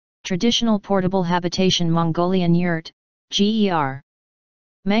Traditional portable habitation Mongolian Yurt, GER.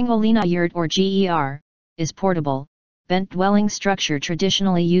 Mangolina Yurt or GER, is portable, bent dwelling structure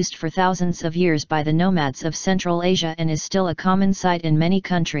traditionally used for thousands of years by the nomads of Central Asia and is still a common sight in many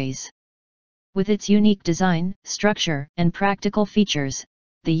countries. With its unique design, structure, and practical features,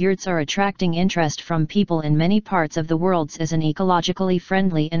 the yurts are attracting interest from people in many parts of the world as an ecologically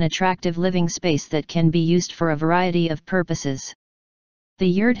friendly and attractive living space that can be used for a variety of purposes. The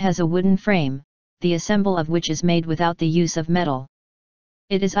yurt has a wooden frame, the assemble of which is made without the use of metal.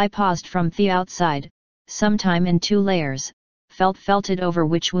 It is iposed from the outside, sometime in 2 layers, felted over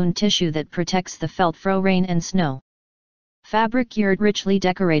which wound tissue that protects the felt from rain and snow. Fabric yurt richly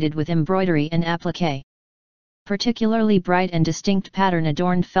decorated with embroidery and applique. Particularly bright and distinct pattern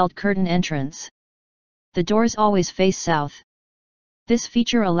adorned felt curtain entrance. The doors always face south. This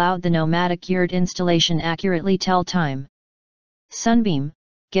feature allowed the nomadic yurt installation accurately tell time. Sunbeam,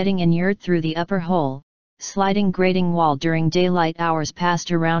 getting in yurt through the upper hole, sliding grating wall during daylight hours passed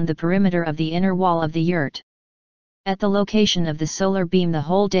around the perimeter of the inner wall of the yurt. At the location of the solar beam the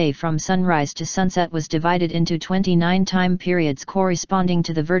whole day from sunrise to sunset was divided into 29 time periods corresponding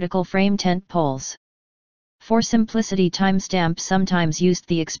to the vertical frame tent poles. For simplicity timestamp sometimes used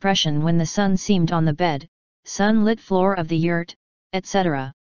the expression when the sun seemed on the bed, sun-lit floor of the yurt,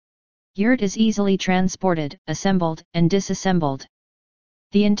 etc. Yurt is easily transported, assembled, and disassembled.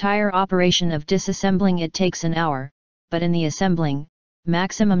 The entire operation of disassembling it takes an hour, but in the assembling,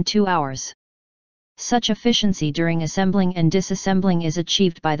 maximum 2 hours. Such efficiency during assembling and disassembling is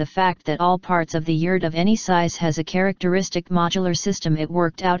achieved by the fact that all parts of the yurt of any size has a characteristic modular system it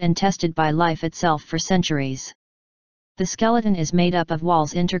worked out and tested by life itself for centuries. The skeleton is made up of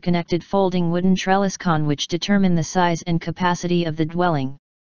walls interconnected folding wooden trellis con which determine the size and capacity of the dwelling.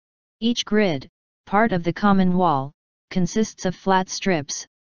 Each grid, part of the common wall, consists of flat strips,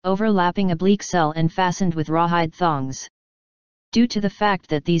 overlapping oblique cell and fastened with rawhide thongs. Due to the fact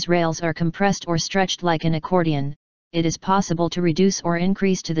that these rails are compressed or stretched like an accordion, it is possible to reduce or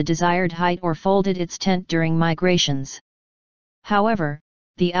increase to the desired height or folded its tent during migrations. However,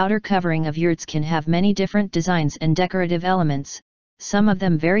 the outer covering of yurts can have many different designs and decorative elements, some of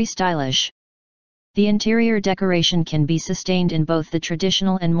them very stylish. The interior decoration can be sustained in both the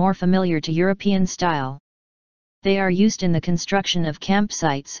traditional and more familiar to European style. They are used in the construction of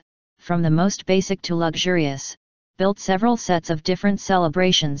campsites, from the most basic to luxurious, built several sets of different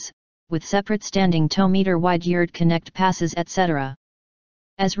celebrations, with separate standing 2-meter wide yurt connect passes etc.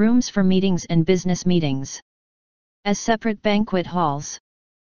 As rooms for meetings and business meetings. As separate banquet halls.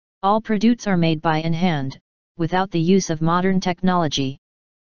 All products are made by hand, without the use of modern technology.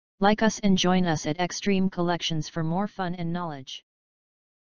 Like us and join us at Extreme Collections for more fun and knowledge.